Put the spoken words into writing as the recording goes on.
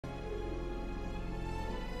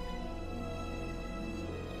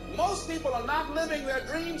Most people are not living their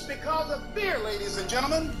dreams because of fear, ladies and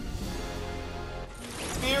gentlemen.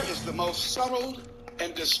 Fear is the most subtle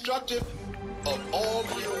and destructive of all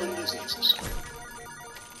human diseases.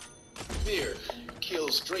 Fear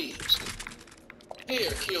kills dreams.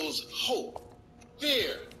 Fear kills hope.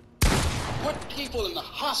 Fear put people in the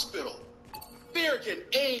hospital. Fear can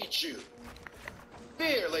age you.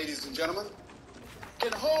 Fear, ladies and gentlemen,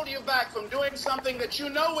 can hold you back from doing something that you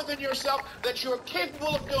know within yourself that you're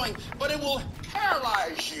capable of doing, but it will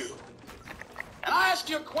paralyze you. And I ask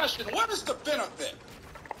you a question, what is the benefit?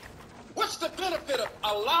 What's the benefit of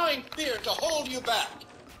allowing fear to hold you back?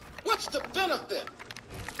 What's the benefit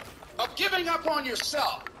of giving up on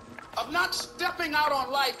yourself, of not stepping out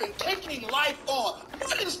on life and taking life on?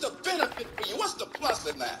 What is the benefit for you? What's the plus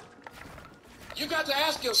in that? You got to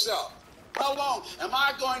ask yourself, how long am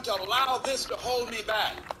I going to allow this to hold me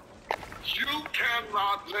back? You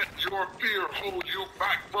cannot let your fear hold you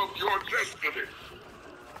back from your destiny.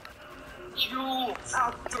 You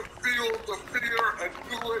have to feel the fear and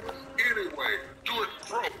do it anyway. Do it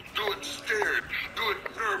broke, do it scared, do it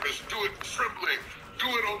nervous, do it trembling, do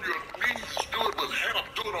it on your knees, do it with help,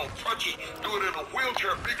 do it on crutches, do it in a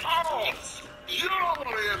wheelchair, because you don't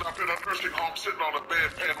want to end up in a nursing home sitting on a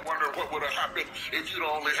bedpan wondering what would have happened if you'd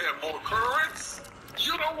only had more courage.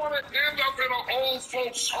 You don't want to end up in an old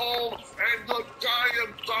folks home and the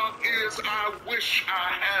dying thought is, I wish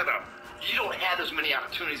I had them. You don't have as many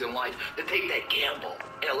opportunities in life to take that gamble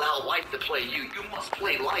and allow life to play you. You must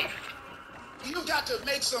play life. You've got to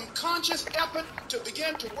make some conscious effort to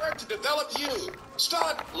begin to work to develop you.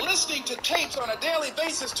 Start listening to tapes on a daily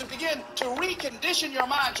basis to begin to recondition your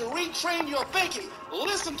mind, to retrain your thinking.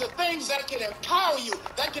 Listen to things that can empower you,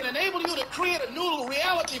 that can enable you to create a new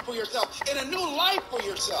reality for yourself and a new life for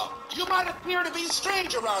yourself. You might appear to be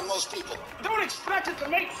strange around most people. Don't expect it to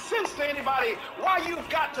make sense to anybody why you've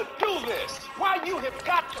got to do this, why you have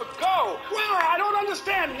got to go. Well, I don't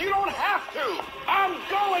understand. You don't have to. I'm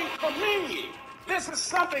going for me. This is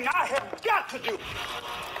something I have got to do.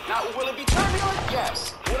 Now, will it be turbulent?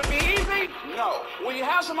 Yes. Will it be easy? No. Will you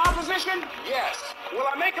have some opposition? Yes. Will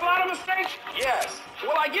I make a lot of mistakes? Yes.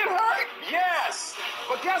 Will I get hurt? Yes.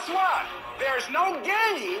 But guess what? There's no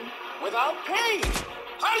gain without pain.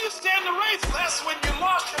 How do you stand the race, Les, when you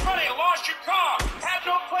lost your money, lost your car, had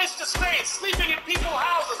no place to stay, sleeping in people's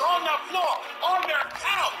houses, on their floor, on their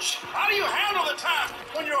couch? How do you handle the time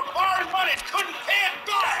when you borrowed money and couldn't pay it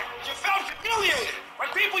back? You felt humiliated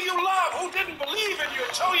when people you love who didn't believe in you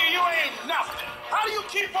told you you ain't nothing. How do you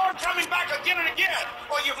keep on coming back again and again?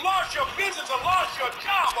 Well, you've lost your business or lost your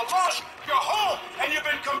job or lost your home and you've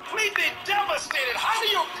been completely devastated. How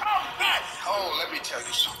do you come back? Oh, let me tell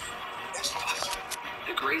you something. It's possible.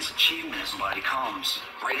 The greatest achievement in somebody comes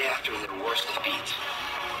right after their worst defeat.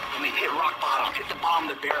 When they hit rock bottom, hit the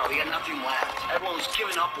bottom of the barrel, they got nothing left. Everyone's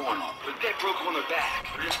given up on them. Their neck broke on their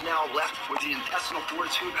back. They're just now left with the intestinal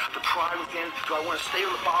fortitude, the pride within. Do I want to stay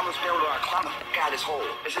on the bottom of this barrel or do I climb the fuck out of this hole?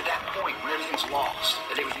 It's at that point when everything's lost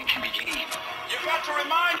that everything can be gained. You've got to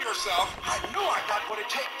remind yourself, I know I got what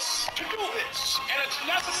it takes to do this. And it's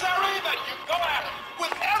necessary that you go at it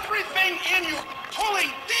with everything in you,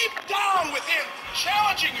 pulling deep down within,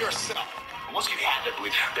 challenging yourself. Once you have that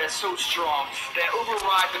belief that's so strong that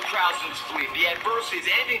overrides the crowd's belief, the adversities,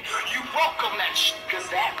 anything, you welcome that because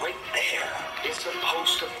that right there is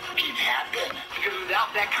supposed to fucking happen. Because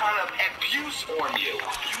without that kind of abuse on you,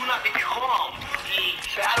 you will not become the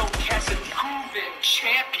battle-tested, proven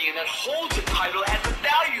champion that holds the title, has the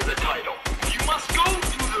value of the title. You must go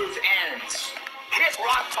through those ends. Hit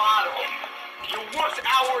rock bottom. Your worst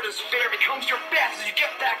hour of despair becomes your best as you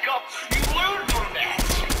get back up. You learn from that.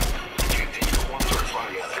 One third front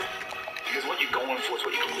of the other.